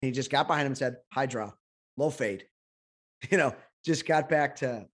He just got behind him and said, high draw, low fade. Just got back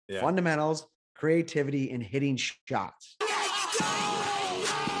to fundamentals, creativity, and hitting shots.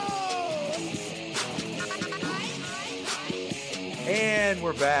 And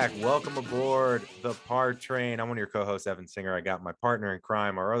we're back. Welcome aboard the Par Train. I'm one of your co-hosts, Evan Singer. I got my partner in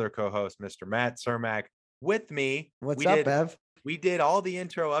crime, our other co-host, Mr. Matt Cermak, with me. What's up, Ev? We did all the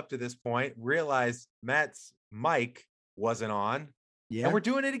intro up to this point, realized Matt's mic wasn't on. Yeah. And we're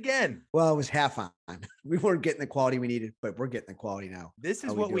doing it again. Well, it was half on. We weren't getting the quality we needed, but we're getting the quality now. This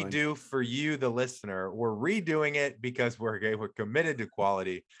is what we do for you, the listener. We're redoing it because we're committed to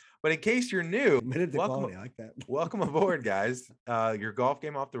quality. But in case you're new, welcome, I like that. Welcome aboard, guys. Your golf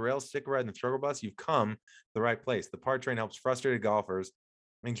game off the rails, stick ride in the struggle bus. You've come to the right place. The Par Train helps frustrated golfers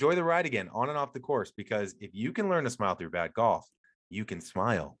enjoy the ride again on and off the course, because if you can learn to smile through bad golf, you can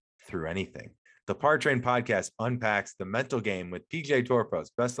smile through anything. The Par Train podcast unpacks the mental game with PGA Tour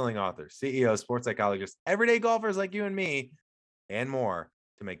pros, best-selling authors, CEOs, sports psychologists, everyday golfers like you and me, and more,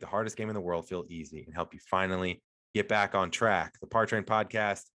 to make the hardest game in the world feel easy and help you finally get back on track. The Par Train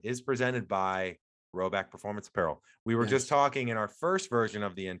podcast is presented by Rhoback Performance Apparel. We were just talking in our first version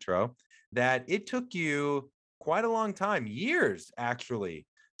of the intro that it took you quite a long time, years actually,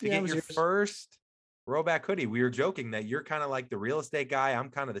 to get your first Rhoback hoodie. We were joking that you're kind of like the real estate guy. I'm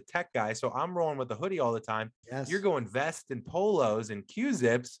kind of the tech guy. So I'm rolling with the hoodie all the time. Yes. You're going vest and polos and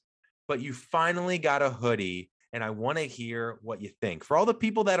Q-zips, but you finally got a hoodie. And I want to hear what you think. For all the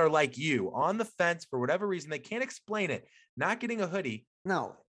people that are like you, on the fence for whatever reason, they can't explain it, not getting a hoodie.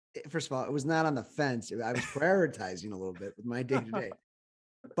 No, first of all, it was not on the fence. I was prioritizing a little bit with my day-to-day.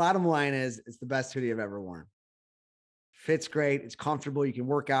 Bottom line is, it's the best hoodie I've ever worn. Fits great. It's comfortable. You can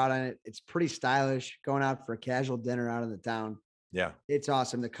work out on it. It's pretty stylish. Going out for a casual dinner out in the town. Yeah. It's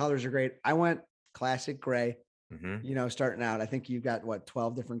awesome. The colors are great. I went classic gray. Mm-hmm. Starting out, I think you've got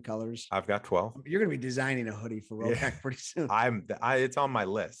 12 different colors. I've got 12. You're going to be designing a hoodie for Rhoback pretty soon. It's on my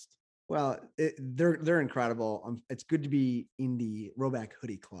list. Well, they're incredible. It's good to be in the Rhoback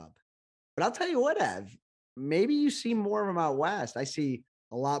hoodie club. But I'll tell you what, Ev, maybe you see more of them out west. I see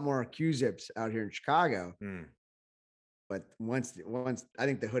a lot more Q-zips out here in Chicago. But once I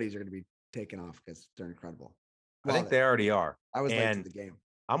think the hoodies are going to be taken off because they're incredible. I think they already are. I was late to the game.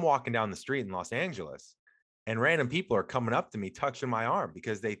 I'm walking down the street in Los Angeles, and random people are coming up to me, touching my arm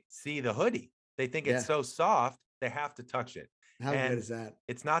because they see the hoodie. They think it's so soft, they have to touch it. How good is that?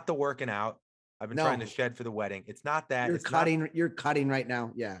 It's not the working out. I've been trying to shed for the wedding. It's not that. You're cutting right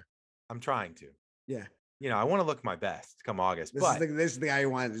now. Yeah. I'm trying to. Yeah. I want to look my best come August. This is the guy who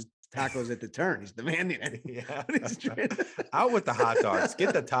wanted tacos at the turn. He's demanding it. Yeah. Out with the hot dogs.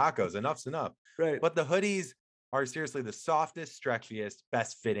 Get the tacos. Enough's enough. Right. But the hoodies are seriously the softest, stretchiest,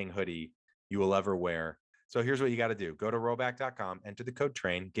 best fitting hoodie you will ever wear. So here's what you got to do. Go to Rhoback.com, enter the code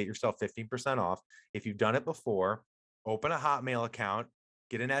TRAIN, get yourself 15% off. If you've done it before, open a Hotmail account,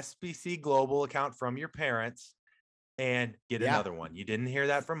 get an SBC Global account from your parents, and get another one. You didn't hear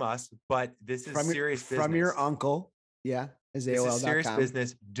that from us, but this is serious business. From your uncle. Yeah. This is serious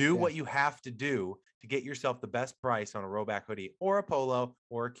business. Do what you have to do to get yourself the best price on a Rhoback hoodie or a polo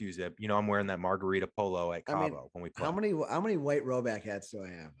or a Q-zip. I'm wearing that margarita polo at Cabo when we play. How many white Rhoback hats do I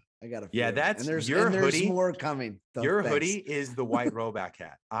have? I got a few. Yeah, that's there's hoodie. More coming. Your hoodie is the white Rhoback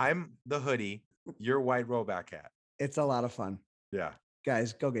hat. I'm the hoodie. Your white Rhoback hat. It's a lot of fun. Yeah.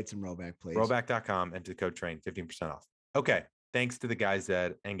 Guys, go get some Rhoback, please. Rhoback.com, enter the code TRAIN, 15% off. Okay. Thanks to the guys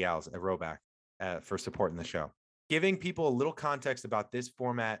and gals at Rhoback for supporting the show. Giving people a little context about this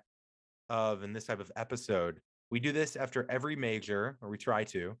format and this type of episode. We do this after every major, or we try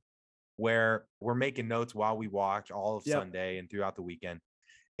to, where we're making notes while we watch all of Sunday and throughout the weekend.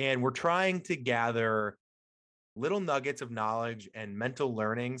 And we're trying to gather little nuggets of knowledge and mental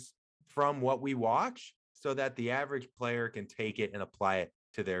learnings from what we watch so that the average player can take it and apply it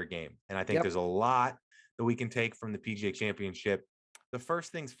to their game. And I think there's a lot that we can take from the PGA Championship. The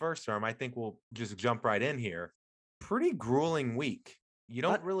first things first, Arm, I think we'll just jump right in here. Pretty grueling week. You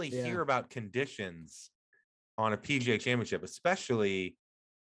don't really hear about conditions on a PGA Championship, especially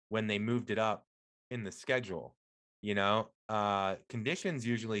when they moved it up in the schedule. Conditions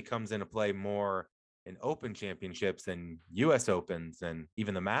usually comes into play more in Open Championships and US Opens and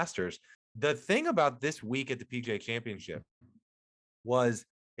even the Masters. The thing about this week at the PGA Championship was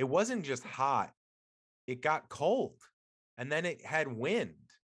it wasn't just hot. It got cold, and then it had wind,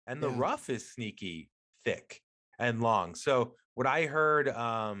 and the rough is sneaky thick and long. So what I heard,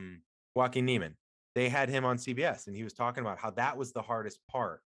 Joaquin Niemann, they had him on CBS, and he was talking about how that was the hardest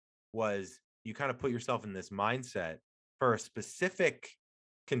part, was you kind of put yourself in this mindset for a specific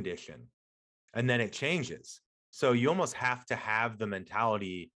condition, and then it changes. So you almost have to have the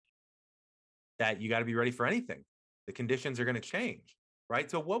mentality that you got to be ready for anything. The conditions are going to change,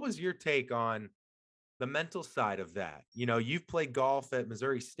 right? So what was your take on the mental side of that? You've played golf at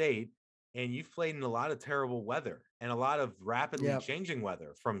Missouri State and you've played in a lot of terrible weather and a lot of rapidly Yep. changing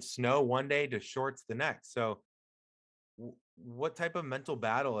weather, from snow one day to shorts the next. So what type of mental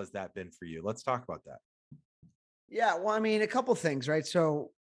battle has that been for you? Let's talk about that. Yeah. Well, I mean, a couple things, right?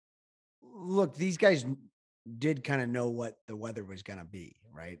 So look, these guys did kind of know what the weather was going to be,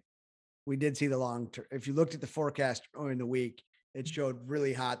 right? We did see the long term. If you looked at the forecast during the week, it showed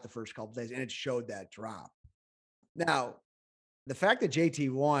really hot the first couple days, and it showed that drop. Now, the fact that JT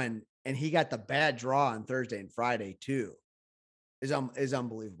won and he got the bad draw on Thursday and Friday too is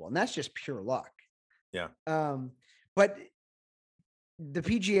unbelievable, and that's just pure luck. Yeah. But the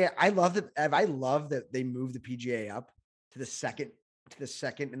PGA, I love that. I love that they moved the PGA up to the second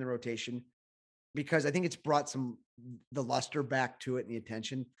in the rotation, because I think it's brought the luster back to it and the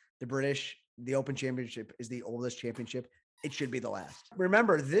attention. The Open Championship is the oldest championship. It should be the last.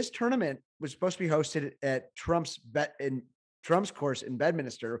 Remember, this tournament was supposed to be hosted at Trump's course in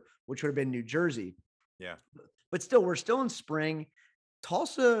Bedminster, which would have been New Jersey. Yeah. But still, we're still in spring.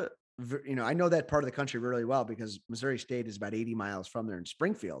 Tulsa, I know that part of the country really well because Missouri State is about 80 miles from there in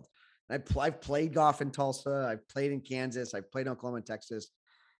Springfield. I've played golf in Tulsa. I've played in Kansas. I've played in Oklahoma and Texas.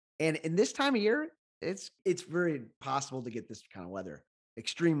 And in this time of year, it's very possible to get this kind of weather,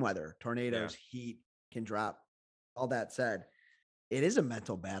 extreme weather, tornadoes, heat can drop. All that said, it is a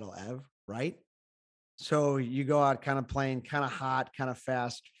mental battle, Ev, right? So you go out kind of playing kind of hot, kind of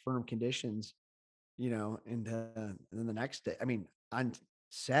fast, firm conditions, and then the next day, I mean, on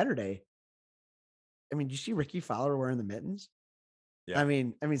Saturday, I mean, do you see Ricky Fowler wearing the mittens? Yeah. I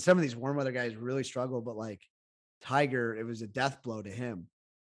mean, some of these warm weather guys really struggle, but like Tiger, it was a death blow to him.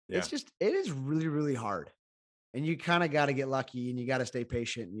 Yeah. It is really, really hard. And you kind of got to get lucky and you got to stay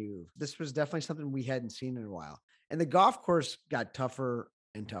patient. This was definitely something we hadn't seen in a while. And the golf course got tougher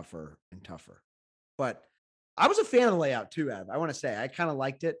and tougher and tougher. But I was a fan of the layout too, Ev. I want to say I kind of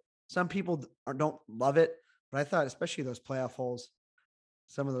liked it. Some people don't love it, but I thought, especially those playoff holes,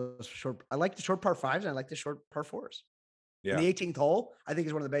 some of those I like the short par fives and I like the short par fours. Yeah. And the 18th hole, I think,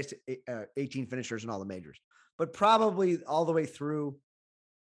 is one of the best 18 finishers in all the majors, but probably all the way through,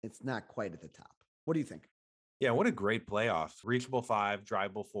 it's not quite at the top. What do you think? Yeah. What a great playoff. Reachable 5,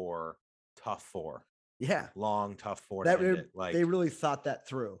 drivable 4, tough 4. Yeah. Long, tough 4. They really thought that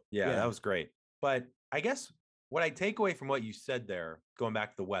through. Yeah, that was great. But I guess what I take away from what you said there, going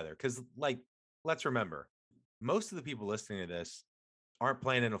back to the weather, because let's remember, most of the people listening to this aren't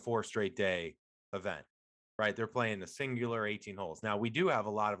playing in a 4 straight day event, right? They're playing a singular 18 holes. Now, we do have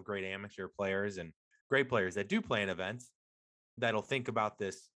a lot of great amateur players and great players that do play in events that'll think about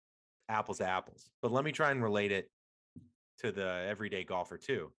this apples to apples. But let me try and relate it to the everyday golfer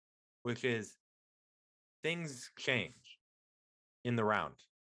too, which is things change in the round,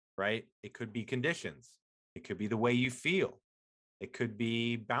 right? It could be conditions. It could be the way you feel. It could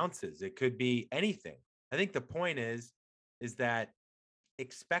be bounces. It could be anything. I think the point is that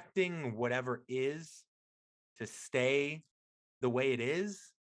expecting whatever is to stay the way it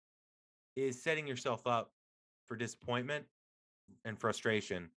is setting yourself up for disappointment and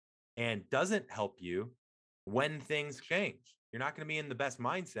frustration, and doesn't help you when things change. You're not going to be in the best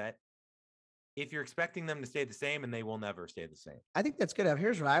mindset if you're expecting them to stay the same, and they will never stay the same. I think that's good.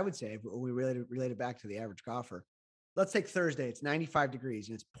 Here's what I would say if we relate it back to the average golfer. Let's take Thursday. It's 95 degrees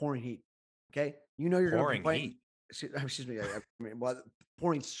and it's pouring heat. Okay. You're going to complain. Heat. Excuse me.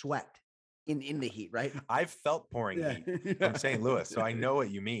 Pouring sweat in the heat, right? I've felt pouring heat from St. Louis, so I know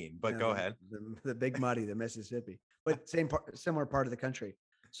what you mean, but go ahead. The Big Muddy, the Mississippi, but similar part of the country.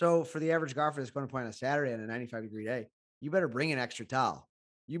 So for the average golfer that's going to play on a Saturday on a 95-degree day, you better bring an extra towel.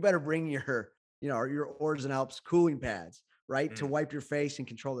 You better bring your Oars and Alps cooling pads, right? To wipe your face and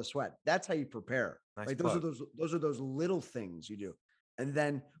control the sweat. That's how you prepare. Nice right? plug. Those are those little things you do. And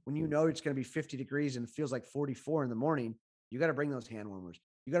then when you know it's going to be 50 degrees and it feels like 44 in the morning, you got to bring those hand warmers.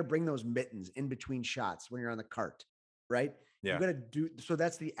 You got to bring those mittens in between shots when you're on the cart, right? Yeah. You got to do so.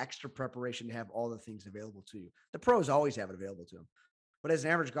 That's the extra preparation to have all the things available to you. The pros always have it available to them. But as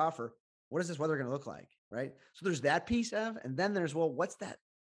an average golfer, what is this weather going to look like, right? So there's that piece of, and then there's, well, what's that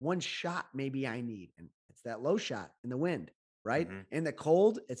one shot maybe I need? And it's that low shot in the wind, right? Mm-hmm. In the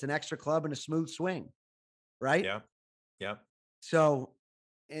cold, it's an extra club and a smooth swing, right? Yeah. Yeah. So,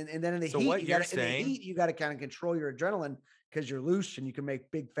 and then in the heat, what you're saying, you got to kind of control your adrenaline because you're loose and you can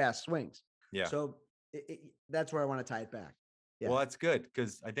make big, fast swings. Yeah. So that's where I want to tie it back. Yeah. Well, that's good,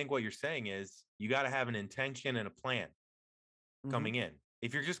 because I think what you're saying is you got to have an intention and a plan coming in.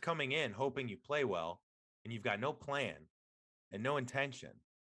 If you're just coming in hoping you play well, and you've got no plan and no intention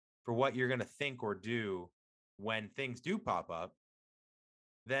for what you're going to think or do when things do pop up,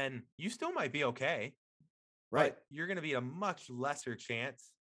 then you still might be okay, Right. but you're going to be a much lesser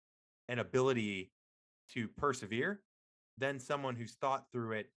chance and ability to persevere than someone who's thought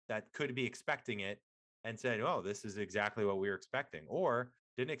through it, that could be expecting it and said, oh, this is exactly what we were expecting, or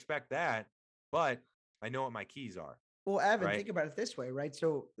didn't expect that, but I know what my keys are. Well, Evan, Right. think about it this way, right?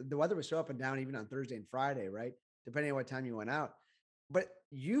 So the weather was so up and down even on Thursday and Friday, right? Depending on what time you went out. But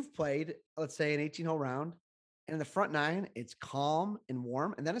you've played, let's say, an 18-hole round, and in the front nine, it's calm and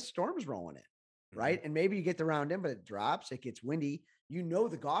warm, and then a storm's rolling in, right? Mhm. And maybe you get the round in, but it drops, it gets windy. You know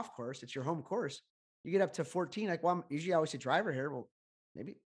the golf course, it's your home course. You get up to 14, like, well, I'm usually always a driver here. Well,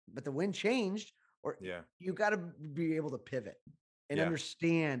 maybe, but the wind changed, or Yeah. you got to be able to pivot and Yeah.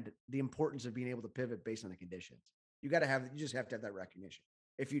 understand the importance of being able to pivot based on the conditions. You just have to have that recognition.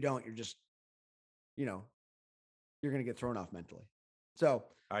 If you don't, you're just, you know, you're going to get thrown off mentally. So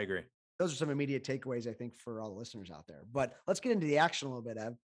I agree. those are some immediate takeaways, I think, for all the listeners out there. But let's get into the action a little bit,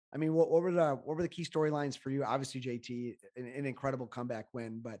 Ev. I mean, what were the key storylines for you? Obviously, JT, an incredible comeback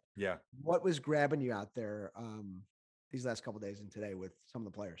win, but Yeah. what was grabbing you out there these last couple of days and today with some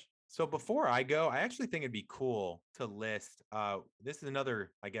of the players? So before I go, I actually think it'd be cool to list. This is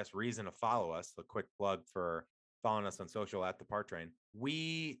another, I guess, reason to follow us. A quick plug for following us on social at the Part Train.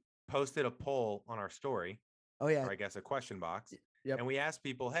 We posted a poll on our story, Oh yeah, or I guess a question box, yep. and we asked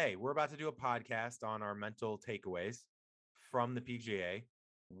people, "Hey, we're about to do a podcast on our mental takeaways from the PGA.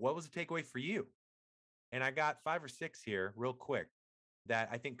 What was the takeaway for you?" And I got 5 or 6 here, real quick, that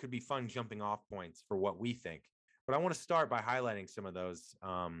I think could be fun jumping off points for what we think. But I want to start by highlighting some of those.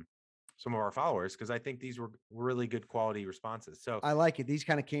 Some of our followers, because I think these were really good quality responses. So I like it. These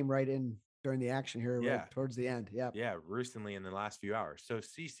kind of came right in during the action here, yeah, right towards the end. Yeah. yeah, recently in the last few hours. So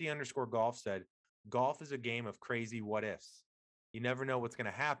CC_golf said, golf is a game of crazy what ifs. You never know what's going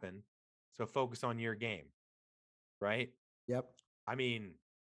to happen. So focus on your game. Right. Yep. I mean,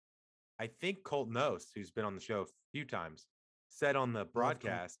 I think Colt Knost, who's been on the show a few times, said on the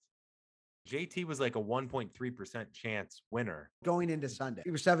broadcast, JT was like a 1.3% chance winner Going into Sunday.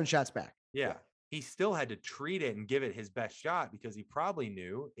 He was 7 shots back. Yeah. He still had to treat it and give it his best shot because he probably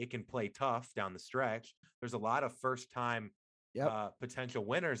knew it can play tough down the stretch. There's a lot of first time Yep. potential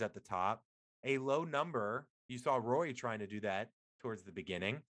winners at the top. A low number. You saw Rory trying to do that towards the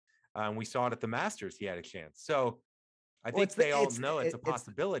beginning. We saw it at the Masters. He had a chance. So I think they all know it's a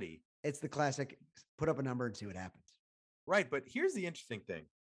possibility. It's the classic put up a number and see what happens. Right. But here's the interesting thing.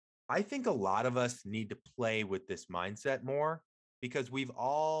 I think a lot of us need to play with this mindset more, because we've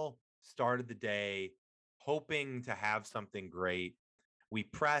all started the day hoping to have something great. We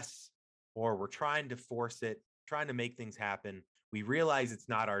press, or we're trying to force it, trying to make things happen. We realize it's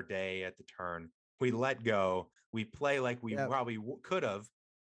not our day at the turn. We let go. We play like we probably could have.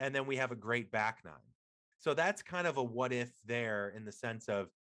 And then we have a great back nine. So that's kind of a what if there, in the sense of,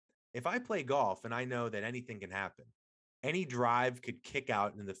 if I play golf and I know that anything can happen, any drive could kick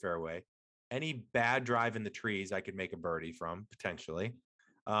out in the fairway, any bad drive in the trees, I could make a birdie from potentially.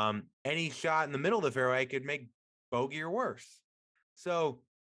 Any shot in the middle of the fairway, I could make bogey or worse. So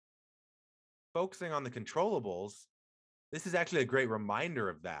focusing on the controllables, this is actually a great reminder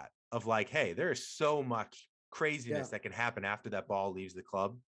of that, of like, hey, there is so much craziness that can happen after that ball leaves the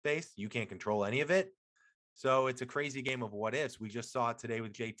club face. You can't control any of it. So it's a crazy game of what ifs. We just saw it today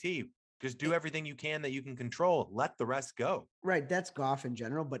with JT. Just do everything you can that you can control. Let the rest go. Right. That's golf in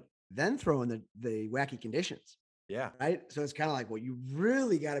general, but then throw in the wacky conditions. Yeah. Right. So it's kind of like, well, you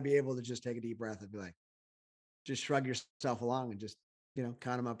really got to be able to just take a deep breath and be like, just shrug yourself along and just,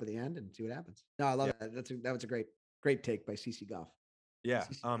 count them up at the end and see what happens. No, I love that. That was a great take by CC Golf. Yeah.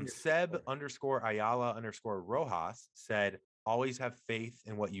 Seb_Ayala_Rojas said, always have faith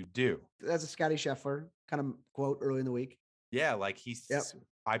in what you do. That's a Scotty Scheffler kind of quote early in the week. Yeah. Like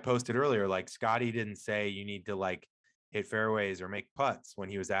I posted earlier, like Scotty didn't say you need to like hit fairways or make putts when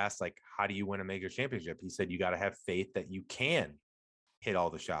he was asked, like, how do you win a major championship? He said, you got to have faith that you can hit all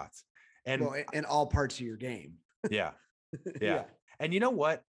the shots. And in all parts of your game. Yeah. Yeah. And you know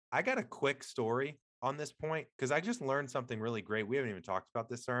what? I got a quick story on this point, because I just learned something really great. We haven't even talked about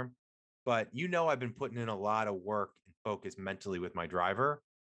this term, but I've been putting in a lot of work and focus mentally with my driver.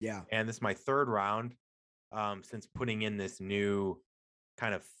 Yeah. And this is my 3rd round since putting in this new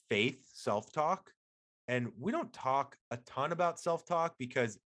kind of faith self-talk. And we don't talk a ton about self-talk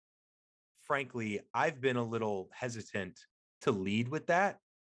because, frankly, I've been a little hesitant to lead with that.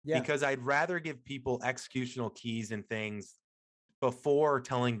 Yeah. Because I'd rather give people executional keys and things before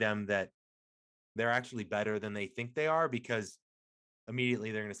telling them that they're actually better than they think they are, because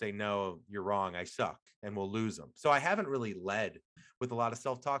immediately they're going to say, no, you're wrong. I suck, and we'll lose them. So I haven't really led with a lot of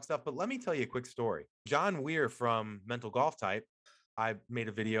self-talk stuff, but let me tell you a quick story. John Weir from Mental Golf Type, I made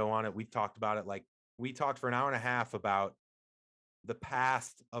a video on it. We've talked about it. Like, we talked for an hour and a half about the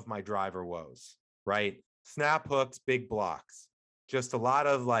past of my driver woes, right? Snap hooks, big blocks, just a lot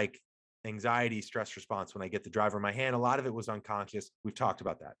of like anxiety, stress response when I get the driver in my hand. A lot of it was unconscious. We've talked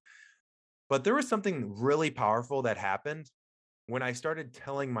about that. But there was something really powerful that happened when I started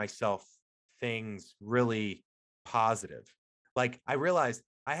telling myself things really positive. Like, I realized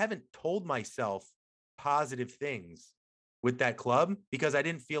I haven't told myself positive things with that club because I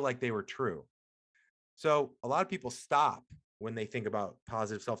didn't feel like they were true. So a lot of people stop when they think about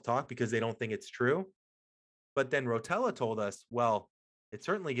positive self-talk because they don't think it's true. But then Rotella told us, well, it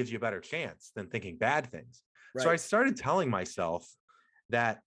certainly gives you a better chance than thinking bad things. Right. So I started telling myself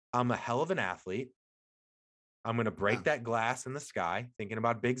that I'm a hell of an athlete. I'm going to break that glass in the sky, thinking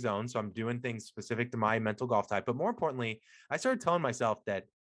about big zones. So I'm doing things specific to my mental golf type. But more importantly, I started telling myself that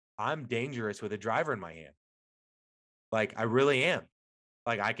I'm dangerous with a driver in my hand. Like, I really am.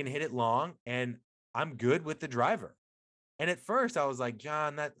 Like, I can hit it long and I'm good with the driver. And at first I was like,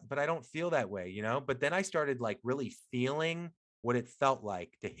 John, but I don't feel that way, you know? But then I started like really feeling what it felt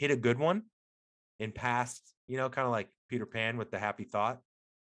like to hit a good one in past, you know, kind of like Peter Pan with the happy thought.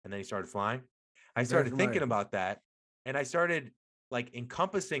 And then he started flying. I started thinking about that. And I started like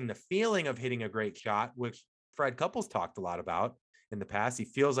encompassing the feeling of hitting a great shot, which Fred Couples talked a lot about in the past. He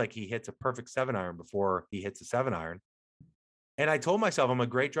feels like he hits a perfect 7-iron before he hits a 7-iron. And I told myself I'm a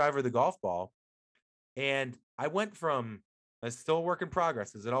great driver of the golf ball. And I went from, it's still a work in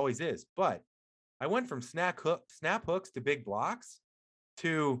progress, as it always is, but I went from snap hooks to big blocks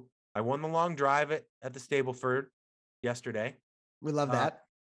to I won the long drive at the Stableford yesterday. We love that.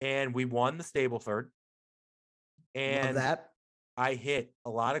 And we won the Stableford. And love that. I hit a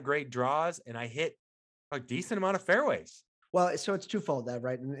lot of great draws and I hit a decent amount of fairways. Well, so it's twofold that,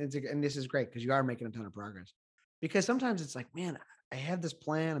 right? And this is great because you are making a ton of progress. Because sometimes it's like, man, I have this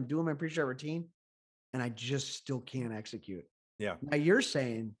plan, I'm doing my pre-shot routine, and I just still can't execute. Yeah. Now you're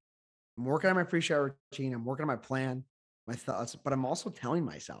saying I'm working on my pre-shot routine, I'm working on my plan, my thoughts, but I'm also telling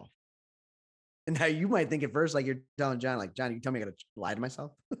myself. And now you might think at first, like you're telling John, like, John, you tell me I got to lie to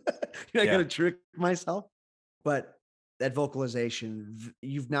myself. I got to trick myself. But that vocalization,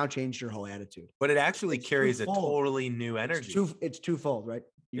 you've now changed your whole attitude. But it actually carries a totally new energy. It's twofold, right?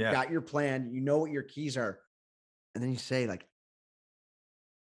 You've got your plan, you know what your keys are. And then you say, like,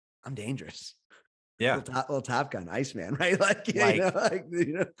 I'm dangerous. Yeah. Little Top Gun, Iceman, right? Like,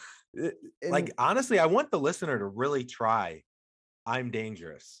 honestly, I want the listener to really try I'm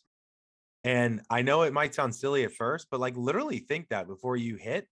dangerous. And I know it might sound silly at first, but like literally think that before you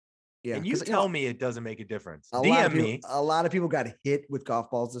hit. Yeah. And you tell me it doesn't make a difference. DM me. A lot of people got hit with golf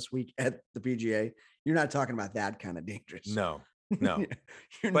balls this week at the PGA. You're not talking about that kind of dangerous. No.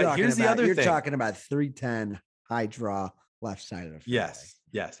 But here's the other thing. You're talking about 310 high draw left side of the fairway.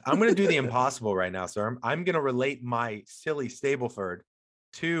 Yes. I'm going to do the impossible right now, sir. I'm going to relate my silly Stableford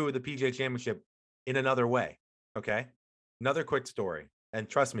to the PGA Championship in another way. Okay. Another quick story. And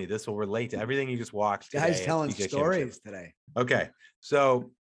trust me, this will relate to everything you just watched. Guys telling stories today. Okay.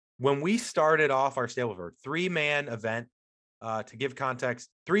 So when we started off our Stableford 3-man event, to give context,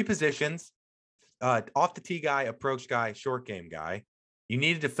 3 positions, off the tee guy, approach guy, short game guy, you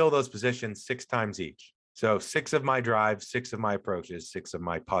needed to fill those positions 6 times each. So 6 of my drives, 6 of my approaches, 6 of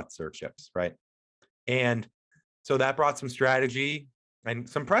my putts or chips, right? And so that brought some strategy and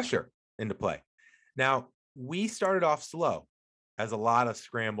some pressure into play. Now, we started off slow, as a lot of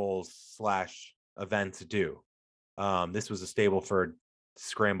scrambles / events do. This was a Stableford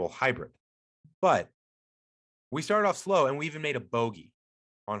scramble hybrid. But we started off slow, and we even made a bogey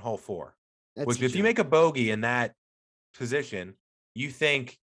on hole 4. Which, if you make a bogey in that position, you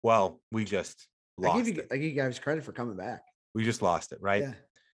think, well, we just lost I give you guys credit for coming back. We just lost it, right? Yeah.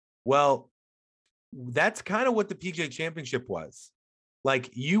 Well, that's kind of what the PGA Championship was. Like,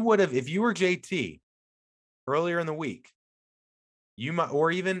 you would have, if you were JT earlier in the week, you might,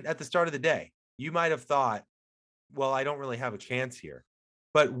 or even at the start of the day, you might have thought, well, I don't really have a chance here.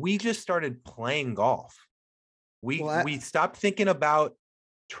 But we just started playing golf. We stopped thinking about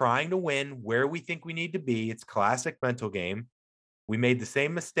trying to win where we think we need to be. It's classic mental game. We made the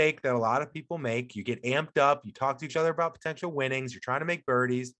same mistake that a lot of people make. You get amped up. You talk to each other about potential winnings. You're trying to make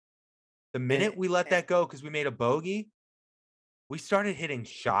birdies. The minute we let that go because we made a bogey, we started hitting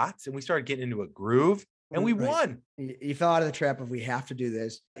shots and we started getting into a groove and we won. You fell out of the trap of we have to do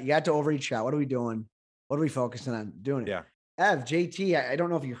this. You got to over each shot. What are we doing? What are we focusing on doing it? Yeah. JT, I don't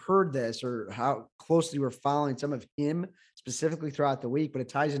know if you heard this or how closely you were following some of him specifically throughout the week, but it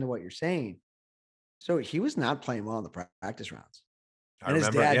ties into what you're saying. So he was not playing well in the practice rounds. I And his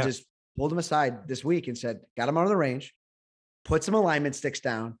remember. dad Yeah. just pulled him aside this week and said, got him out of the range, put some alignment sticks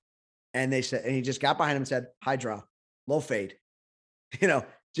down. And they said, and he just got behind him and said, high draw, low fade,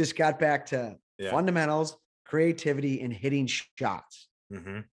 just got back to fundamentals, creativity, and hitting shots.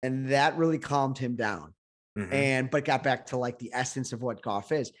 Mm-hmm. And that really calmed him down. Mm-hmm. But got back to like the essence of what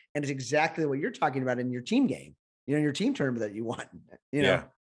golf is. And it's exactly what you're talking about in your team game, your team tournament that you won,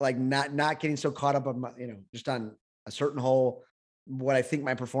 like not getting so caught up on, just on a certain hole, what I think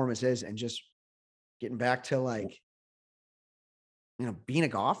my performance is, and just getting back to like, being a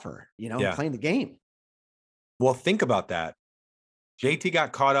golfer, playing the game. Well, think about that. JT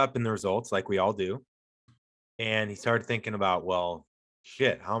got caught up in the results like we all do. And he started thinking about, well,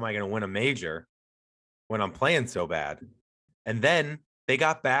 shit, how am I going to win a major when I'm playing so bad? And then they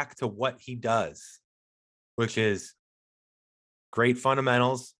got back to what he does, which is great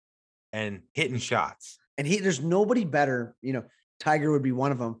fundamentals and hitting shots. And there's nobody better, Tiger would be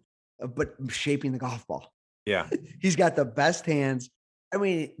one of them, but shaping the golf ball. Yeah. He's got the best hands. I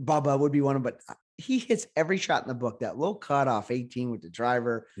mean, Bubba would be one of them, but he hits every shot in the book. That little cutoff 18 with the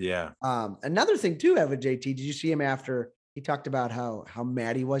driver. Yeah. Another thing too, Evan JT, did you see him after he talked about how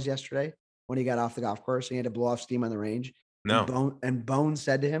mad he was yesterday when he got off the golf course and he had to blow off steam on the range? No. And Bone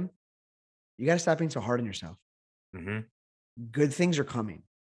said to him, you got to stop being so hard on yourself. Mm-hmm. Good things are coming.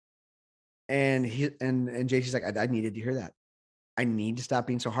 And JT's like, I needed to hear that. I need to stop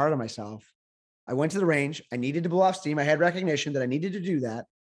being so hard on myself. I went to the range. I needed to blow off steam. I had recognition that I needed to do that.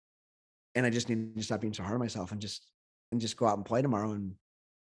 And I just needed to stop being so hard on myself and just go out and play tomorrow and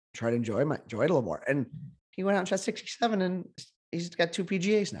try to enjoy it a little more. And he went out and shot 67 and he's got 2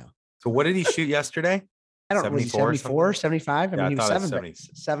 PGAs now. So what did he shoot yesterday? I don't know. 74, 75. I mean, he was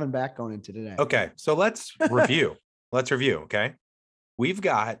 7 back going into today. Okay. So let's review. Okay. We've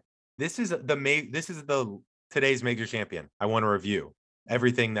got, this is today's major champion. I want to review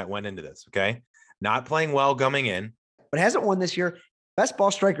everything that went into this. Okay. Not playing well coming in, but hasn't won this year. Best ball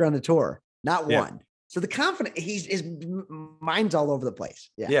striker on the tour, not one. So the confidence, his mind's all over the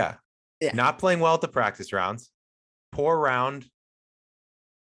place. Yeah. Not playing well at the practice rounds. Poor round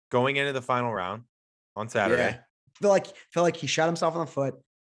going into the final round on Saturday. Feel like he shot himself on the foot.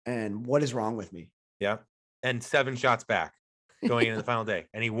 And what is wrong with me? Yeah. And 7 shots back going into the final day.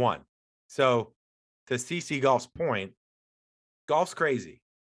 And he won. So to CC Golf's point, golf's crazy.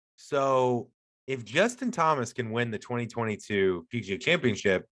 So if Justin Thomas can win the 2022 PGA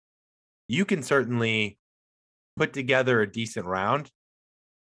Championship, you can certainly put together a decent round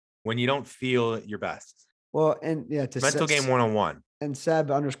when you don't feel your best. Well, and mental game 101. And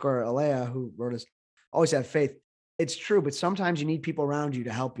Seb_Alea, who wrote us, always have faith. It's true, but sometimes you need people around you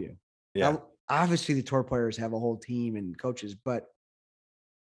to help you. Yeah. Now, obviously, the tour players have a whole team and coaches, but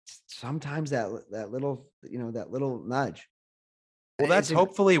sometimes that little nudge. Well, that's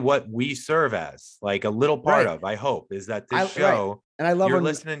hopefully what we serve as, like a little part of, I hope, is that this show, and I love you're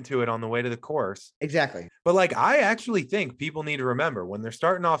listening to it on the way to the course. Exactly. But like, I actually think people need to remember when they're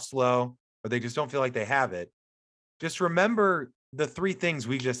starting off slow or they just don't feel like they have it, just remember the 3 things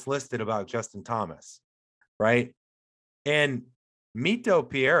we just listed about Justin Thomas, right? And Mito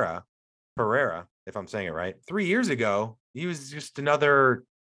Pereira, if I'm saying it right, 3 years ago, he was just another,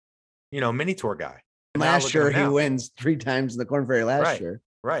 mini tour guy. Last year, he wins 3 times in the Korn Ferry last year.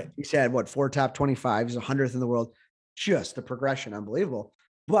 Right. He's had 4 top 25. He's 100th in the world. Just the progression, unbelievable.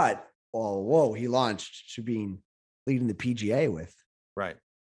 But he launched to leading the PGA with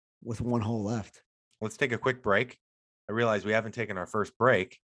 1 hole left. Let's take a quick break. I realize we haven't taken our first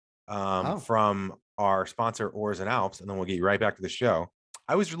break from our sponsor Oars and Alps, and then we'll get you right back to the show.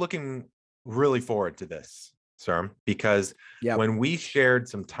 I was looking really forward to this, Serm, because when we shared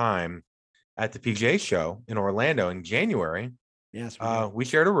some time at the PGA show in Orlando in January, we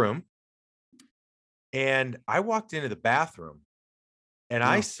shared a room, and I walked into the bathroom and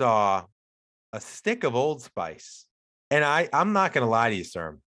I saw a stick of Old Spice. And I'm not going to lie to you,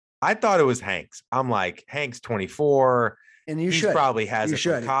 Serm. I thought it was Hank's. I'm like, Hank's 24. And he probably has it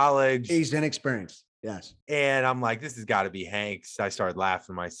from college. He's inexperienced. Yes. And I'm like, this has got to be Hank's. I started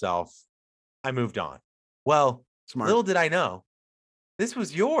laughing myself. I moved on. Well, little did I know, this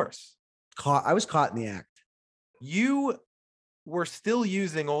was yours. I was caught in the act. You were still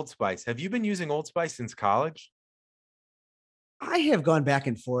using Old Spice. Have you been using Old Spice since college? I have gone back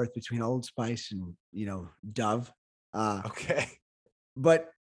and forth between Old Spice and, Dove. Okay.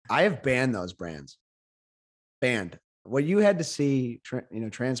 But I have banned those brands. Banned. What you had to see,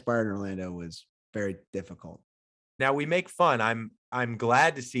 transpire in Orlando was very difficult. Now we make fun. I'm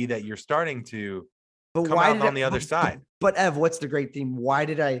glad to see that you're starting to But come why out did on the other but, side. but Ev, what's the great theme? Why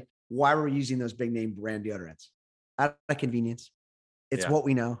were we using those big name brand deodorants? Out of convenience. It's Yeah. what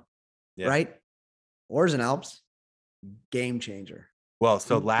we know, Yeah. right? Oars and Alps, game changer. Well,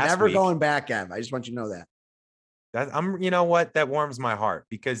 so last Never week, going back, Ev. I just want you to know that. you know what? That warms my heart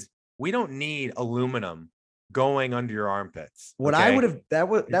because we don't need aluminum going under your armpits. What I would have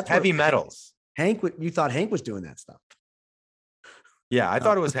It's that's heavy what metals. you thought Hank was doing that stuff. Yeah, I No.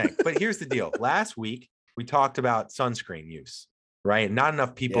 thought it was Hank. But here's the deal. Last week, we talked about sunscreen use, right? Not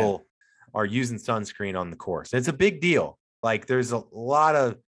enough people are using sunscreen on the course. It's a big deal. Like there's a lot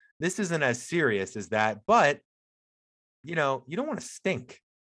of this isn't as serious as that, but you don't want to stink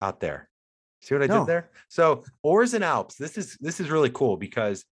out there. See what I did No. there? So Oars and Alps, this is really cool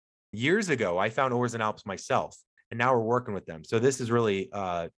because years ago I found Oars and Alps myself, and now we're working with them. So this is really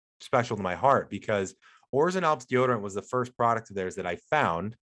special to my heart because Oars and Alps deodorant was the first product of theirs that I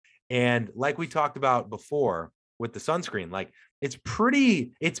found. And like we talked about before with the sunscreen, like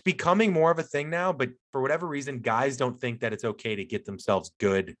it's becoming more of a thing now, but for whatever reason, guys don't think that it's okay to get themselves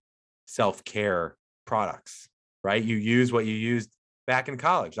good self-care products, right? You use what you used back in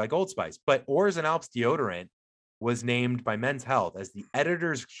college, like Old Spice. But Oars and Alps deodorant was named by Men's Health as the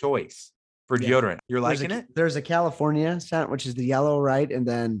editor's choice for deodorant. You're liking it? There's a California scent, which is the yellow, right? And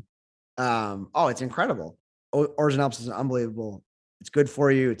then, it's incredible. Oars and Alps is unbelievable. It's good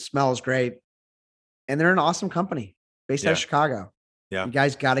for you. It smells great. And they're an awesome company based out of Chicago. Yeah. You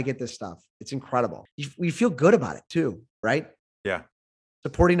guys got to get this stuff. It's incredible. We feel good about it too, right? Yeah.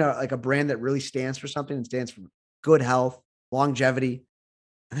 Supporting a brand that really stands for something and stands for good health, longevity.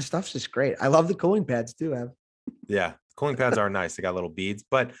 And this stuff's just great. I love the cooling pads too, Ev. Yeah. Cooling pads are nice. They got little beads.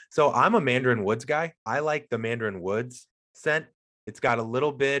 But so I'm a Mandarin Woods guy. I like the Mandarin Woods scent. It's got a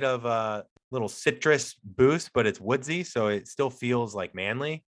little bit of a little citrus boost, but it's woodsy. So it still feels like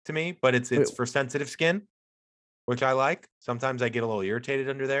manly to me, but it's for sensitive skin, which I like. Sometimes I get a little irritated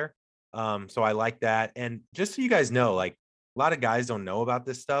under there. So I like that. And just so you guys know, like a lot of guys don't know about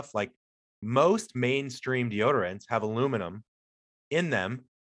this stuff. Like most mainstream deodorants have aluminum in them,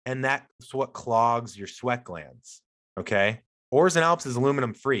 and that's what clogs your sweat glands. Okay. Oars and Alps is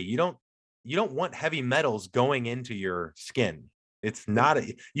aluminum free. You don't want heavy metals going into your skin. It's not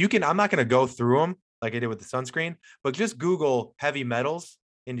I'm not going to go through them like I did with the sunscreen, but just Google heavy metals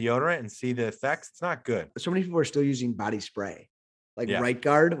in deodorant and see the effects. It's not good. So many people are still using body spray, like Right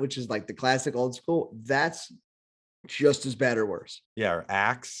Guard, which is like the classic old school. That's just as bad or worse. Yeah. Or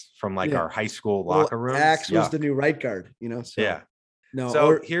Axe from our high school locker room. Axe was the new Right Guard, So, yeah. No.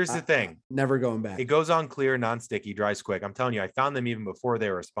 So here's the thing. Never going back. It goes on clear, non-sticky, dries quick. I'm telling you, I found them even before they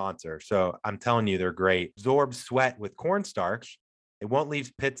were a sponsor. So I'm telling you, they're great. Absorbs sweat with cornstarch. It won't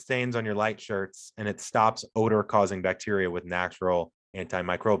leave pit stains on your light shirts, and it stops odor-causing bacteria with natural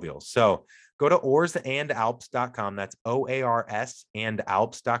antimicrobials. So go to oarsandalps.com. That's OARS and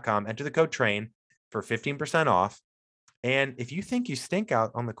alps.com. Enter the code TRAIN for 15% off. And if you think you stink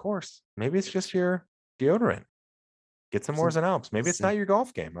out on the course, maybe it's just your deodorant. Get some Oars and Alps. Maybe it's not your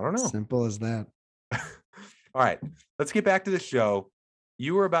golf game. I don't know. Simple as that. All right, let's get back to the show.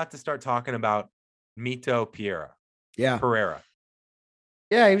 You were about to start talking about Mito Pereira.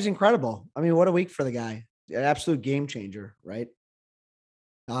 Yeah, he was incredible. I mean, what a week for the guy. An absolute game changer, right?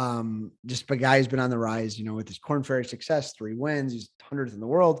 Just a guy who's been on the rise, with his Korn Ferry success, 3 wins. He's 100th in the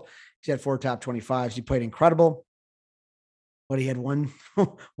world. He's had 4 top 25s. He played incredible. But he had one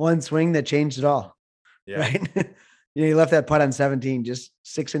swing that changed it all. Yeah. Right. He left that putt on 17, just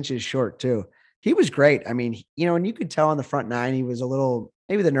 6 inches short too. He was great. I mean, and you could tell on the front 9, he was a little,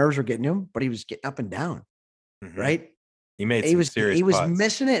 maybe the nerves were getting him, but he was getting up and down. Mm-hmm. Right. He made some serious He was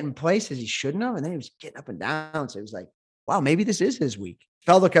missing it in places he shouldn't have. And then he was getting up and down. So it was like, wow, maybe this is his week.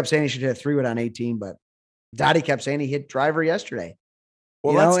 Feldo kept saying he should hit a 3-wood on 18, but Dottie kept saying he hit driver yesterday.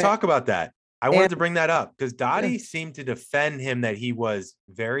 Well, let's talk about that. I wanted to bring that up because Dottie seemed to defend him that he was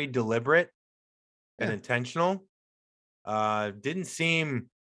very deliberate and intentional. Didn't seem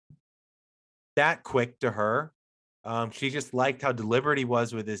that quick to her. She just liked how deliberate he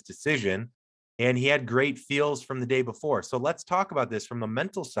was with his decision, and he had great feels from the day before. So let's talk about this from the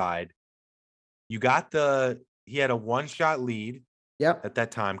mental side. He had a 1-shot lead at that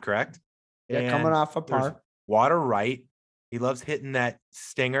time, correct? Yeah, coming off a par. Water right. He loves hitting that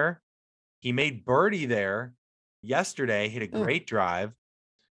stinger. He made birdie there yesterday, hit a great drive.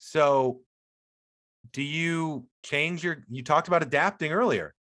 So do you change you talked about adapting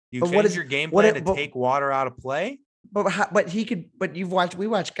earlier. You change your game plan to take water out of play? But we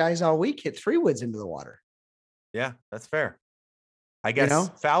watched guys all week hit 3-woods into the water. Yeah, that's fair. I guess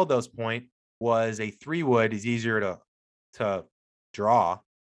Faldo's point was a 3-wood is easier to draw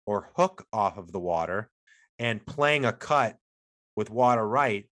or hook off of the water, and playing a cut with water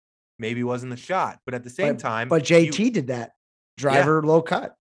right maybe wasn't the shot. But at the same time, but JT did that driver low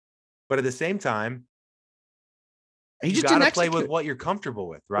cut. But at the same time, He you just got didn't to play with execute. what you're comfortable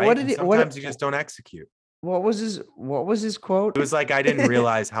with, right? And sometimes you just don't execute. What was his quote? It was like, I didn't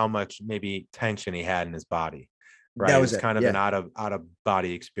realize how much maybe tension he had in his body. Right. That It was was kind of an out of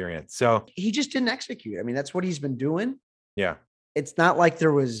body experience. So he just didn't execute. I mean, that's what he's been doing. yeah. It's not like it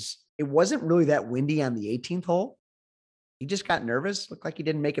wasn't really that windy on the 18th hole. He just got nervous. Looked like he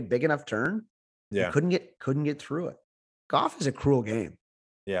didn't make a big enough turn. Yeah. Couldn't get through it. Golf is a cruel game.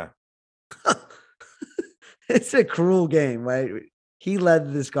 Yeah. It's a cruel game, right? He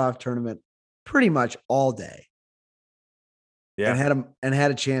led this golf tournament pretty much all day. Yeah. And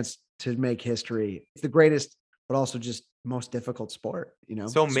had a chance to make history. It's the greatest, but also just most difficult sport,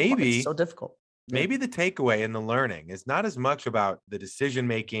 So maybe it's so difficult. Maybe the takeaway and the learning is not as much about the decision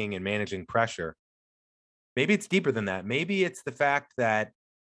making and managing pressure. Maybe it's deeper than that. Maybe it's the fact that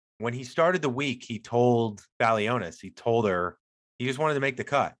when he started the week, he told Balionis, he told her he just wanted to make the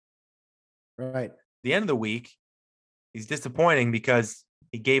cut. Right. The end of the week, he's disappointing because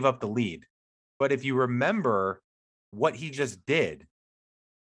he gave up the lead. But if you remember what he just did,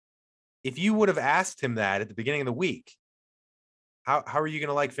 if you would have asked him that at the beginning of the week, how are you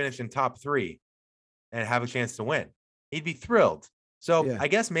going to finish in top 3 and have a chance to win? He'd be thrilled. So yeah. I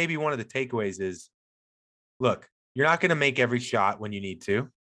guess maybe one of the takeaways is, look, you're not going to make every shot when you need to.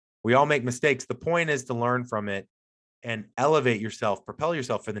 We all make mistakes. The point is to learn from it and elevate yourself, propel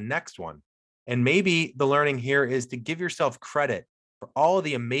yourself for the next one. And maybe the learning here is to give yourself credit for all of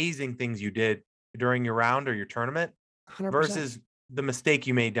the amazing things you did during your round or your tournament 100%. Versus the mistake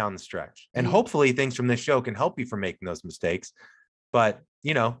you made down the stretch. And hopefully things from this show can help you from making those mistakes. But,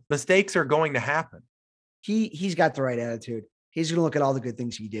 mistakes are going to happen. He's got the right attitude. He's going to look at all the good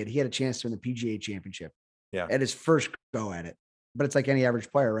things he did. He had a chance to win the PGA Championship. Yeah. At his first go at it. But it's like any average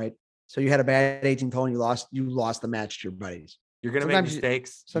player, right? So you had a bad 18th hole and you lost the match to your buddies. You're going to make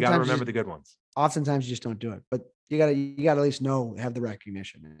mistakes. You got to remember the good ones. Oftentimes you just don't do it, but you got to at least have the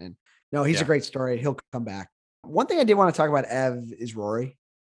recognition. And no, he's a great story. He'll come back. One thing I did want to talk about, Ev, is Rory.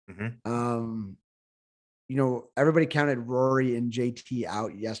 Mm-hmm. Everybody counted Rory and JT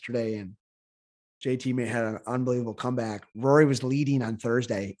out yesterday, and JT had an unbelievable comeback. Rory was leading on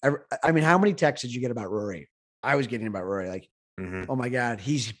Thursday. I mean, how many texts did you get about Rory? I was getting about Rory, like, oh my God,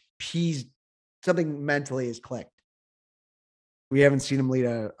 he's something mentally has clicked. We haven't seen him lead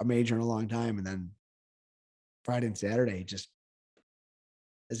a major in a long time. And then Friday and Saturday, just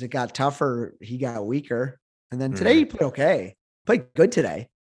as it got tougher, he got weaker. And then today he played okay, played good today,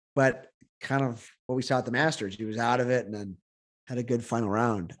 but kind of what we saw at the Masters, he was out of it and then had a good final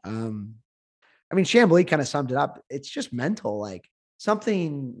round. Chambly kind of summed it up. It's just mental. Like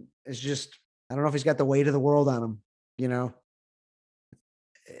something is just, I don't know if he's got the weight of the world on him,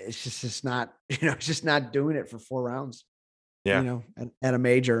 it's just not, it's just not doing it for 4 rounds, at a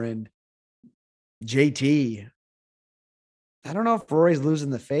major. And JT, I don't know if Rory's losing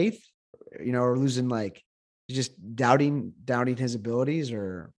the faith, or losing just doubting his abilities,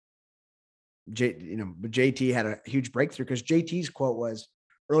 or but JT had a huge breakthrough because JT's quote was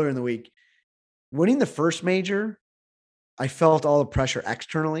earlier in the week, winning the first major, I felt all the pressure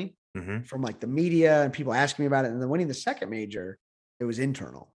externally from the media and people asking me about it. And then winning the second major, it was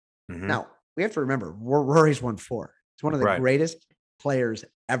internal. Now we have to remember Rory's won 4. He's one of the greatest players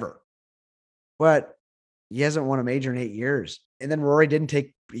ever, but he hasn't won a major in 8 years. And then Rory didn't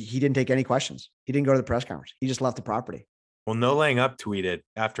take any questions. He didn't go to the press conference. He just left the property. Well, No Laying Up tweeted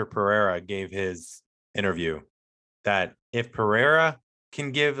after Pereira gave his interview that if Pereira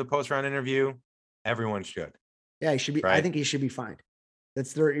can give the post-round interview, everyone should. Yeah, he should be. Right? I think he should be fined.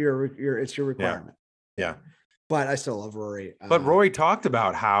 That's it's your requirement. Yeah. But I still love Rory. But Rory talked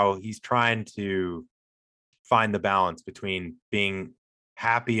about how he's trying to find the balance between being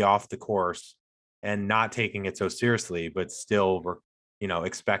happy off the course and not taking it so seriously, but still,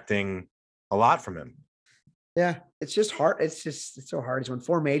 expecting a lot from him. Yeah, it's just hard. It's so hard. He's won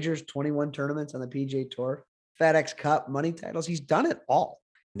 4 majors, 21 tournaments on the PGA Tour, FedEx Cup, money titles. He's done it all.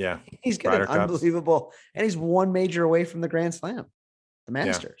 Yeah. He's got an unbelievable, and he's 1 major away from the Grand Slam, the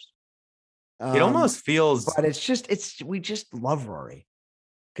Masters. Yeah. It almost feels, but we just love Rory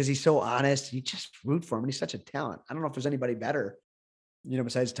because he's so honest. You just root for him, and he's such a talent. I don't know if there's anybody better,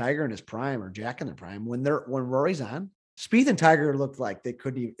 besides Tiger in his prime or Jack in their prime. When Rory's on, Spieth and Tiger looked like they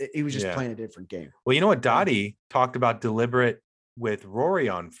couldn't even, he was just playing a different game. Well, you know what Dottie talked about deliberate with Rory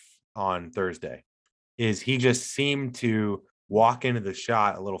on Thursday is he just seemed to walk into the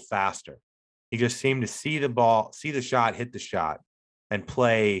shot a little faster. He just seemed to see the ball, see the shot, hit the shot. and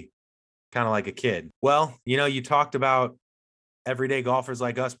play kind of like a kid. Well, you talked about everyday golfers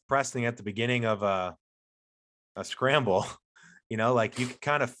like us pressing at the beginning of a scramble. Like you could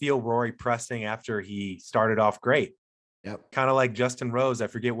kind of feel Rory pressing after he started off great. Yep. Kind of like Justin Rose. I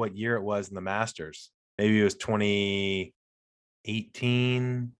forget what year it was in the Masters. Maybe it was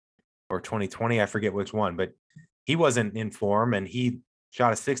 2018 or 2020. I forget which one, but he wasn't in form and he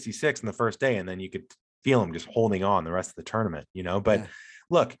shot a 66 in the first day. And then you could feel him just holding on the rest of the tournament, but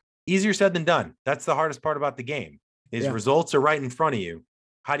look, easier said than done. That's the hardest part about the game is results are right in front of you.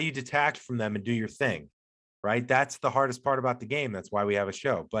 How do you detach from them and do your thing? Right? That's the hardest part about the game. That's why we have a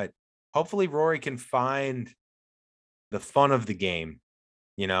show. But hopefully Rory can find the fun of the game,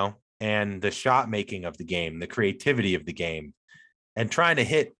 and the shot making of the game, the creativity of the game, and trying to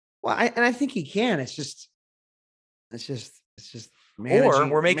hit. Well, I think he can. It's just or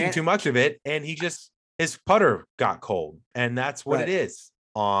we're making too much of it, and his putter got cold, and that's what it is.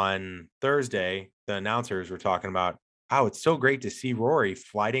 On Thursday, the announcers were talking about how it's so great to see Rory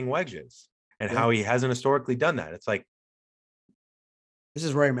flighting wedges. And how he hasn't historically done that. It's like, this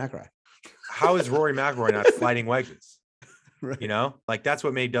is Rory McIlroy. How is Rory McIlroy not flighting wedges? Right. Like that's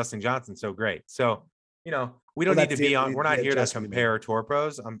what made Dustin Johnson so great. So, we don't need to be on. We're not here to compare tour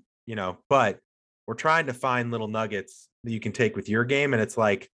pros. But we're trying to find little nuggets that you can take with your game. And it's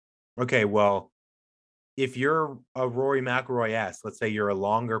like, okay, well, if you're a Rory McIlroy-esque, let's say you're a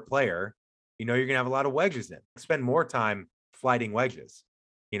longer player, you're going to have a lot of wedges in. Spend more time flighting wedges.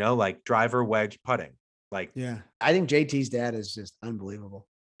 Like driver wedge putting. Like, I think JT's dad is just unbelievable.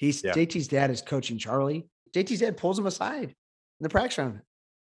 JT's dad is coaching Charlie. JT's dad pulls him aside in the practice round.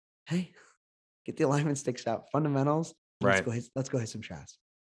 Hey, get the alignment sticks out, fundamentals. Right. Let's go hit some shots.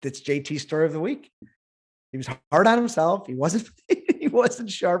 That's JT's story of the week. He was hard on himself. He wasn't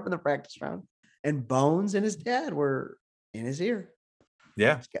sharp in the practice round. And Bones and his dad were in his ear.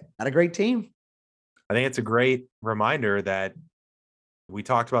 Yeah. He's got a great team. I think it's a great reminder that we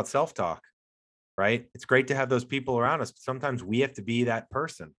talked about self-talk, right? It's great to have those people around us. But sometimes we have to be that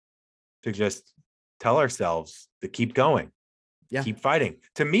person to just tell ourselves to keep going, keep fighting.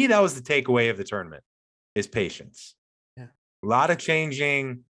 To me, that was the takeaway of the tournament is patience. Yeah. A lot of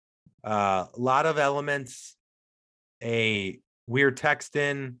changing, a lot of elements. We were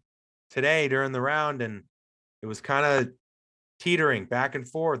texting today during the round and it was kind of teetering back and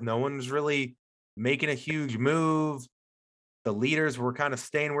forth. No one was really making a huge move. The leaders were kind of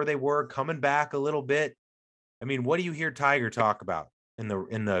staying where they were, coming back a little bit. I mean, what do you hear Tiger talk about in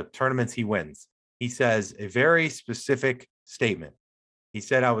the tournaments he wins? He says a very specific statement. He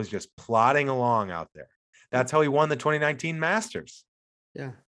said, I was just plodding along out there. That's how he won the 2019 Masters.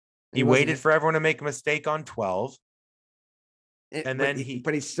 Yeah. He waited for everyone to make a mistake on 12.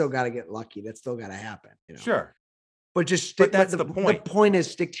 But he's still got to get lucky. That's still got to happen. Sure. But that's the point. The point is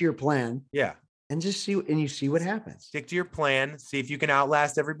stick to your plan. Yeah. And just you see what happens. Stick to your plan. See if you can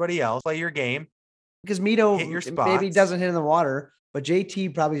outlast everybody else. Play your game. Because Mito hit your spots. Maybe doesn't hit in the water, but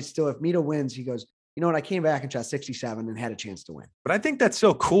JT probably still, if Mito wins, he goes, you know what? I came back and shot 67 and had a chance to win. But I think that's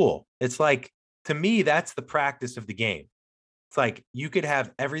so cool. It's like, to me, that's the practice of the game. It's like you could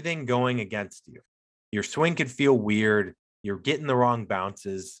have everything going against you. Your swing could feel weird. You're getting the wrong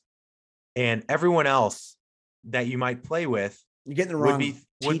bounces. And everyone else that you might play with, you're getting the wrong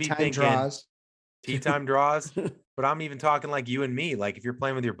would be thinking draws. Tee time draws. But I'm even talking like you and me. Like if you're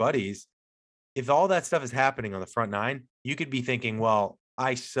playing with your buddies, if all that stuff is happening on the front nine, you could be thinking, well,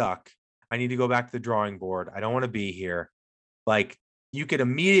 I suck. I need to go back to the drawing board. I don't want to be here. Like you could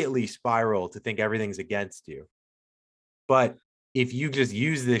immediately spiral to think everything's against you. But if you just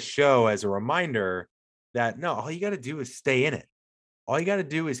use this show as a reminder that no, all you got to do is stay in it. All you got to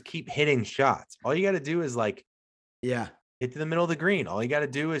do is keep hitting shots. All you got to do is hit to the middle of the green. All you got to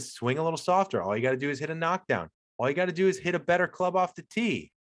do is swing a little softer. All you got to do is hit a knockdown. All you got to do is hit a better club off the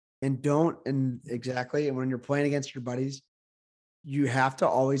tee. And exactly. And when you're playing against your buddies, you have to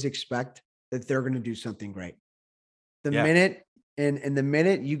always expect that they're going to do something great. The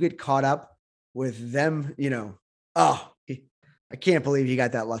minute you get caught up with them, I can't believe he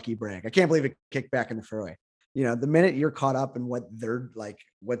got that lucky break. I can't believe it kicked back in the fairway. The minute you're caught up in what they're like,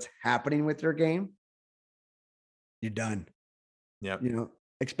 what's happening with their game, you're done. Yeah.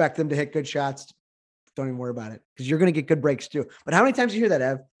 Expect them to hit good shots. Don't even worry about it because you're going to get good breaks too. But how many times you hear that,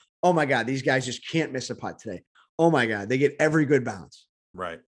 Ev? Oh my God, these guys just can't miss a putt today. Oh my God, they get every good bounce.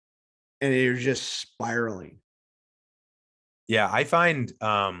 Right. And you're just spiraling. Yeah, I find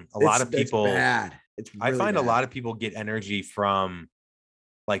a lot of people. It's bad. It's really I find bad. a lot of people get energy from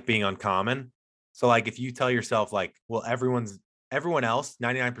like being uncommon. So like if you tell yourself like, well, everyone else,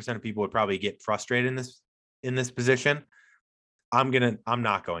 99% of people would probably get frustrated in this position. I'm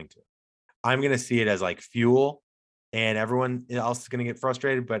not going to. I'm going to see it as like fuel, and everyone else is going to get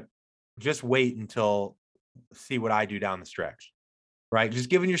frustrated, but just wait until see what I do down the stretch, right? Just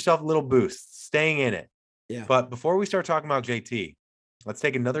giving yourself a little boost, staying in it. Yeah. But before we start talking about JT, let's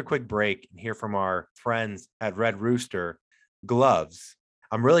take another quick break and hear from our friends at Red Rooster Gloves.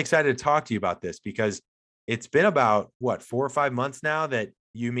 I'm really excited to talk to you about this because it's been about 4 or 5 months now that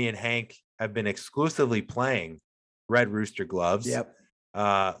you, me, and Hank have been exclusively playing Red Rooster Gloves. Yep.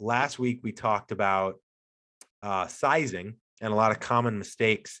 Last week we talked about sizing and a lot of common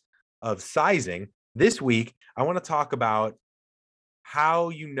mistakes of sizing. This week, I want to talk about how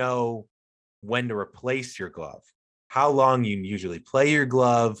you know when to replace your glove, how long you usually play your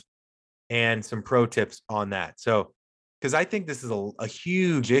glove, and some pro tips on that. So, because I think this is a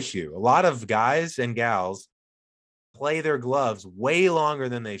huge issue. A lot of guys and gals play their gloves way longer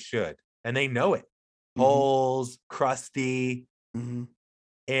than they should, and they know it. Holes, crusty. Mm-hmm.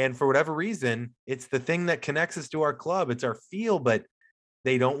 And for whatever reason, it's the thing that connects us to our club. It's our feel, but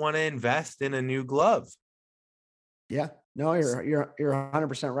they don't want to invest in a new glove. Yeah, no, you're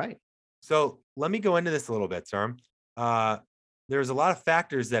 100% right. So let me go into this a little bit, Sarm. There's a lot of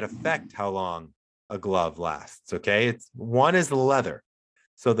factors that affect how long a glove lasts. Okay, one is the leather.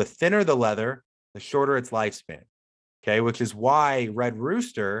 So the thinner the leather, the shorter its lifespan. Okay, which is why Red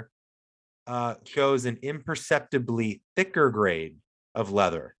Rooster chose an imperceptibly thicker grade of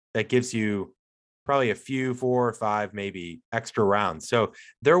leather that gives you probably a few 4 or 5 maybe extra rounds. So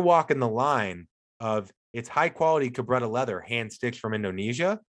they're walking the line of it's high quality Cabretta leather hand stitched from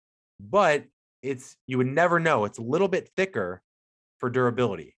Indonesia, but you would never know. It's a little bit thicker for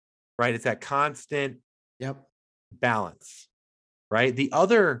durability, right? It's that constant balance, right? The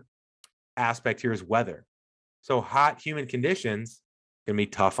other aspect here is weather. So hot, humid conditions can be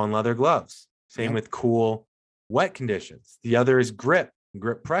tough on leather gloves. Same with cool, wet conditions. The other is grip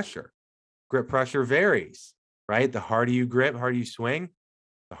pressure. Grip pressure varies, right? The harder you grip, harder you swing,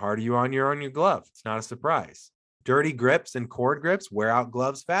 the harder you on your glove. It's not a surprise. Dirty grips and cord grips wear out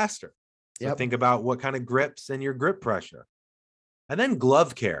gloves faster. So think about what kind of grips and your grip pressure. And then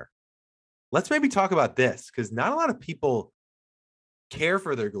glove care. Let's maybe talk about this because not a lot of people care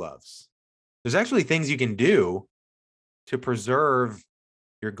for their gloves. There's actually things you can do to preserve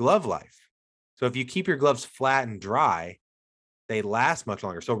your glove life. So if you keep your gloves flat and dry, they last much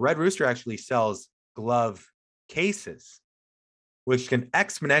longer. So Red Rooster actually sells glove cases, which can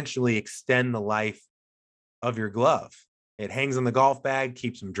exponentially extend the life of your glove. It hangs on the golf bag,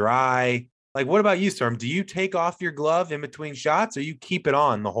 keeps them dry. Like, what about you, Storm? Do you take off your glove in between shots or you keep it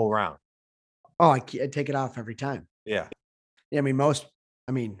on the whole round? Oh, I take it off every time. Yeah. Yeah. I mean,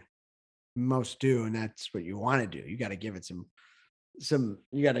 most do. And that's what you want to do. You got to give it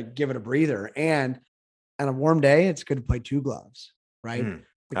you got to give it a breather. And on a warm day, it's good to play 2 gloves, right?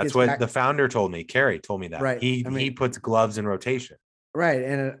 That's what the founder told me. Kerry told me that. Right. He puts gloves in rotation. Right.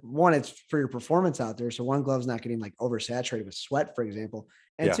 And one, it's for your performance out there. So one glove's not getting like oversaturated with sweat, for example.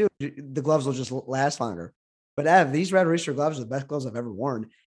 And 2, the gloves will just last longer. But Ev, these Red Rooster gloves are the best gloves I've ever worn.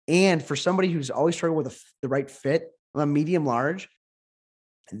 And for somebody who's always struggled with the right fit, I'm a medium large,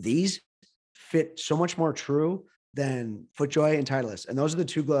 these fit so much more true than FootJoy and Titleist. And those are the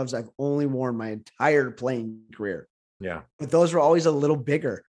 2 gloves I've only worn my entire playing career. Yeah. But those were always a little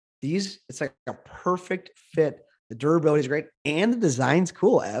bigger. These, it's like a perfect fit. The durability is great. And the design's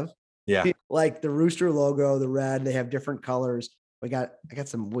cool, Ev. Yeah. Like the Rooster logo, the red, they have different colors. We got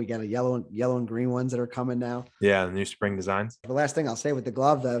a yellow and green ones that are coming now. Yeah. The new spring designs. The last thing I'll say with the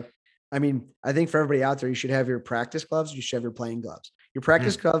glove, though, I mean, I think for everybody out there, you should have your practice gloves. You should have your playing gloves. Your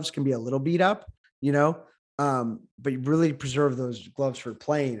practice gloves can be a little beat up, but you really preserve those gloves for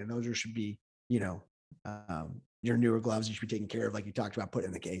playing. And those should be, your newer gloves you should be taking care of, like you talked about, put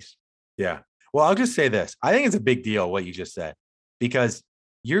in the case. Yeah. Well, I'll just say this. I think it's a big deal what you just said, because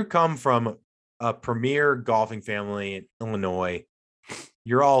you come from a premier golfing family in Illinois.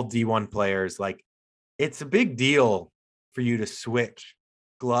 You're all D1 players. Like, it's a big deal for you to switch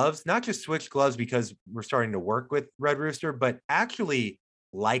gloves, not just switch gloves because we're starting to work with Red Rooster, but actually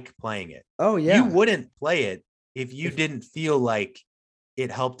like playing it. Oh, yeah. You wouldn't play it if you didn't feel like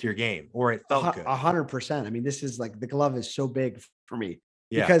it helped your game or it felt good. 100%. I mean, this is like, the glove is so big for me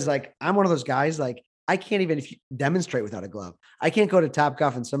because like, I'm one of those guys, like, I can't even demonstrate without a glove. I can't go to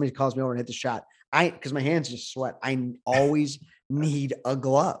Topgolf and somebody calls me over and hit the shot. Because my hands just sweat. I always need a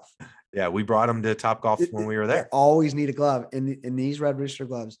glove. Yeah, we brought them to Topgolf when we were there. I always need a glove. And these Red Rooster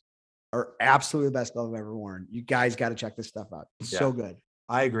gloves are absolutely the best glove I've ever worn. You guys got to check this stuff out. It's so good.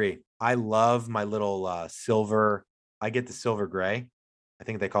 I agree. I love my little silver. I get the silver gray. I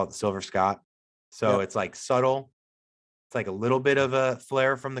think they call it the silver Scott. So it's like subtle. It's like a little bit of a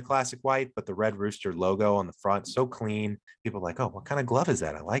flare from the classic white, but the Red Rooster logo on the front, so clean. People are like, oh, what kind of glove is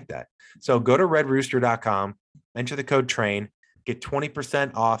that? I like that. So go to redrooster.com, enter the code TRAIN, get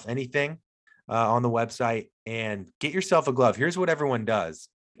 20% off anything on the website, and get yourself a glove. Here's what everyone does.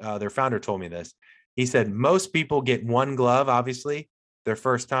 Their founder told me this. He said, most people get one glove, obviously, their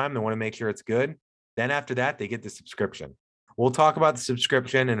first time. They want to make sure it's good. Then after that, they get the subscription. We'll talk about the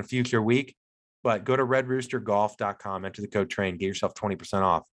subscription in a future week, but go to redroostergolf.com, enter the code TRAIN, get yourself 20%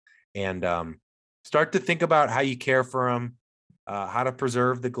 off, and start to think about how you care for them, how to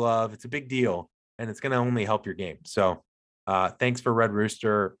preserve the glove. It's a big deal, and it's going to only help your game. So thanks for Red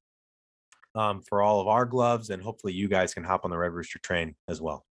Rooster for all of our gloves, and hopefully you guys can hop on the Red Rooster train as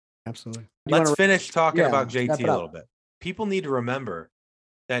well. Absolutely. Let's finish talking about JT a little bit. People need to remember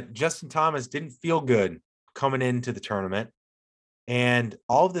that Justin Thomas didn't feel good coming into the tournament, and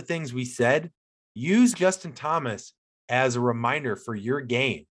all of the things we said, use Justin Thomas as a reminder for your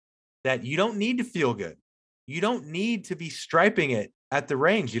game that you don't need to feel good. You don't need to be striping it at the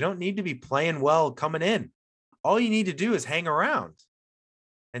range. You don't need to be playing well coming in. All you need to do is hang around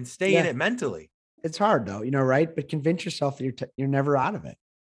and stay in it mentally. It's hard though, right? But convince yourself that you're never out of it.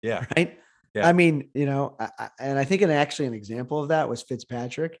 Yeah. Right. Yeah. I mean, and I think an example of that was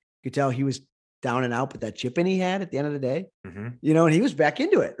Fitzpatrick. You could tell he was down and out, but that chip in he had at the end of the day, and he was back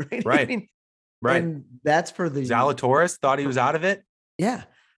into it. Right. Right. I mean, right. And that's for the Zalatoris thought he was out of it. Yeah.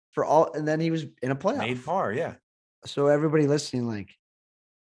 And then he was in a playoff. Made par. Yeah. So everybody listening, like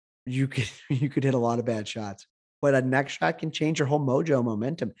you could hit a lot of bad shots, but a next shot can change your whole mojo,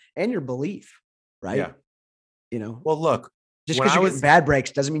 momentum, and your belief. Right. Yeah. Well, look, just because you're getting bad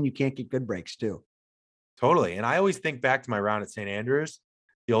breaks doesn't mean you can't get good breaks too. Totally. And I always think back to my round at St. Andrews,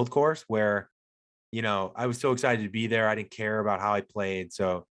 the old course, where, I was so excited to be there. I didn't care about how I played.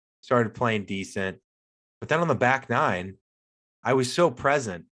 So started playing decent. But then on the back nine, I was so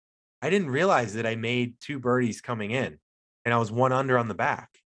present. I didn't realize that I made 2 birdies coming in and I was 1 under on the back.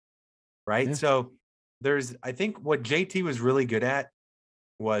 Right. Yeah. So I think what JT was really good at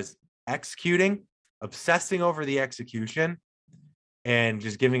was executing, obsessing over the execution, and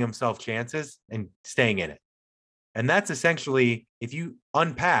just giving himself chances and staying in it. And that's essentially, if you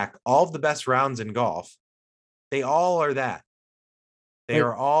unpack all of the best rounds in golf, they all are that. They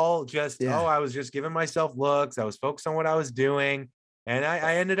are all just, I was just giving myself looks. I was focused on what I was doing. And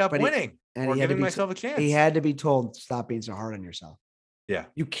I ended up winning or giving myself a chance. He had to be told, stop being so hard on yourself. Yeah.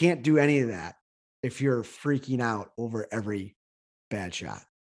 You can't do any of that if you're freaking out over every bad shot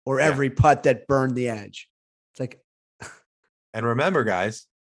or every putt that burned the edge. It's like, and remember, guys,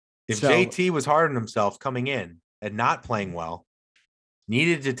 if JT was hard on himself coming in and not playing well,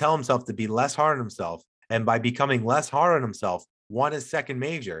 needed to tell himself to be less hard on himself. And by becoming less hard on himself, won his second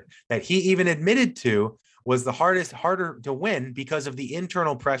major that he even admitted to was the harder to win because of the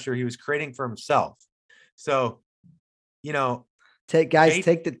internal pressure he was creating for himself. So, take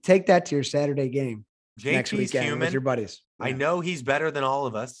that to your Saturday game. JT's next weekend human with your buddies. Yeah. I know he's better than all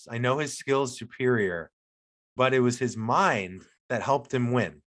of us. I know his skills superior, but it was his mind that helped him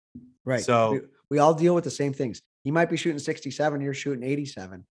win. Right. So we all deal with the same things. He might be shooting 67, you're shooting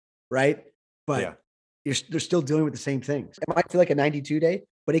 87, right? But they're still dealing with the same things. It might feel like a 92 day,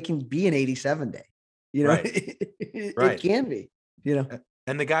 but it can be an 87 day. Right. It can be.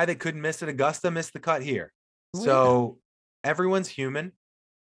 And the guy that couldn't miss at Augusta missed the cut here. So everyone's human.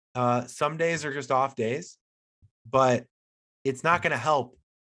 Some days are just off days, but it's not going to help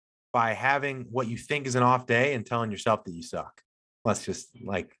by having what you think is an off day and telling yourself that you suck. Let's just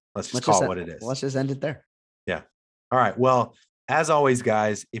call it what it is. Let's just end it there. Yeah. All right. Well, as always,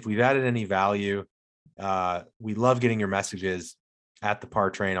 guys, if we've added any value, we love getting your messages at the Par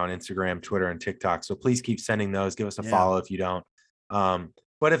Train on Instagram, Twitter, and TikTok. So please keep sending those. Give us a follow if you don't.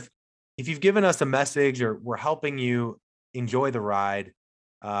 But if you've given us a message or we're helping you enjoy the ride,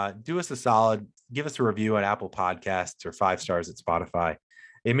 do us a solid. Give us a review on Apple Podcasts or 5 stars at Spotify.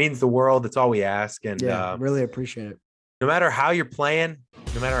 It means the world. That's all we ask. And really appreciate it. No matter how you're playing,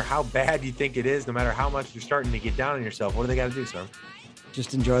 no matter how bad you think it is, no matter how much you're starting to get down on yourself, what do they got to do, son?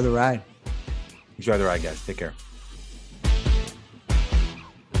 Just enjoy the ride. Enjoy the ride, guys. Take care.